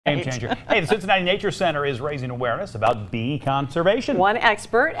Game changer. Hey, the Cincinnati Nature Center is raising awareness about bee conservation. One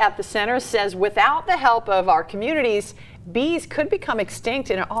expert at the center says without the help of our communities, bees could become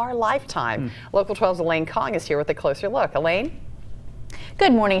extinct in our lifetime. Local 12's ELAINE Kong is here with a closer look. ELAINE?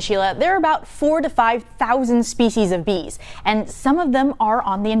 Good morning, Sheila. There are about 4,000 to 5,000 species of bees, and some of them are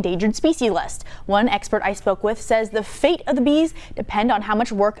on the endangered species list. One expert I spoke with says the fate of the bees depend on how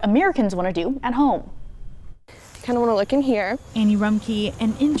much work Americans want to do at home. Kind of want to look in here. Annie Rumpke,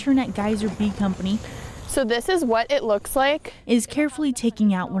 an intern at Gaiser Bee Company, So this is what it looks like. is carefully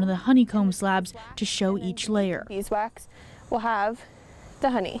taking out one of the honeycomb slabs to show each layer. Beeswax will have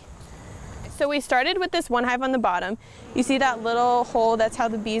the honey. So we started with this one hive on the bottom. You see that little hole? That's how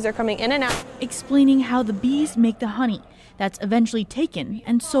the bees are coming in and out. Explaining how the bees make the honey that's eventually taken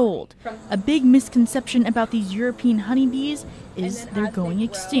and sold. A big misconception about these European honeybees is they're going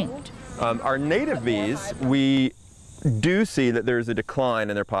extinct. Our native bees, we do see that there's a decline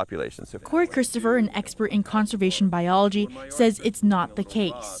in their population. So Cory Christopher, an expert in conservation biology, says it's not the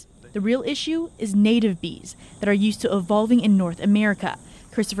case. The real issue is native bees that are used to evolving in North America.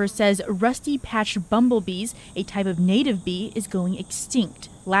 Christopher says rusty-patched bumblebees, a type of native bee, is going extinct.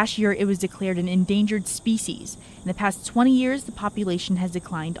 Last year, it was declared an endangered species. In the past 20 years, the population has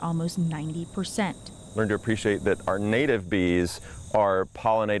declined almost 90%. Learn to appreciate that our native bees are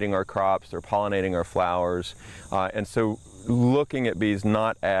pollinating our crops, they're pollinating our flowers, and so looking at bees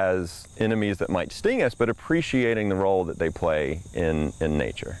not as enemies that might sting us, but appreciating the role that they play in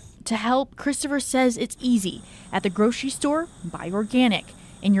nature. To help, Christopher says it's easy. At the grocery store, buy organic.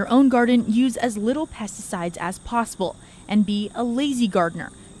 In your own garden, use as little pesticides as possible. And be a lazy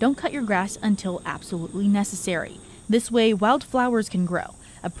gardener. Don't cut your grass until absolutely necessary. This way, wildflowers can grow,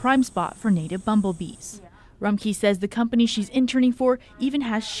 a prime spot for native bumblebees. Rumpke says the company she's interning for even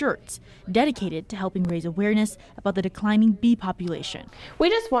has shirts dedicated to helping raise awareness about the declining bee population.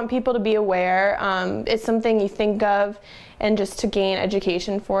 We just want people to be aware. It's something you think of and just to gain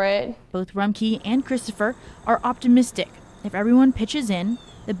education for it. Both Rumpke and Christopher are optimistic. If everyone pitches in,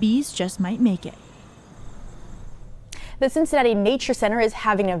 the bees just might make it. The Cincinnati Nature Center is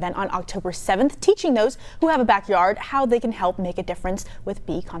having an event on October 7th, teaching those who have a backyard how they can help make a difference with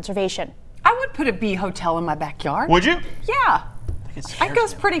bee conservation. I would put a bee hotel in my backyard. Would you? Yeah. It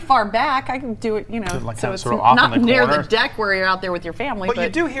goes pretty far back. I can do it, you know, like so it's sort of off not in the near corner. the deck where you're out there with your family. But you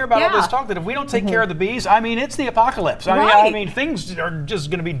do hear about all this talk that if we don't take care of the bees, I mean, it's the apocalypse. I mean, things are just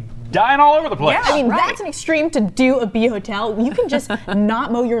going to be dying all over the place. Yeah, I mean, that's an extreme to do a bee hotel. You can just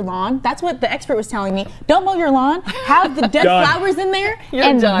not mow your lawn. That's what the expert was telling me. Don't mow your lawn. Have the dead flowers in there,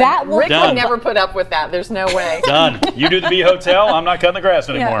 and done. that will Rick would never put up with that. There's no way. Done. You do the bee hotel. I'm not cutting the grass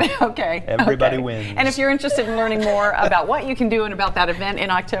anymore. Yeah, okay. Everybody wins. And if you're interested in learning more about what you can do and about that event in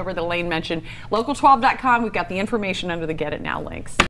October that ELAINE mentioned, local12.com, we've got the information under the Get It Now links.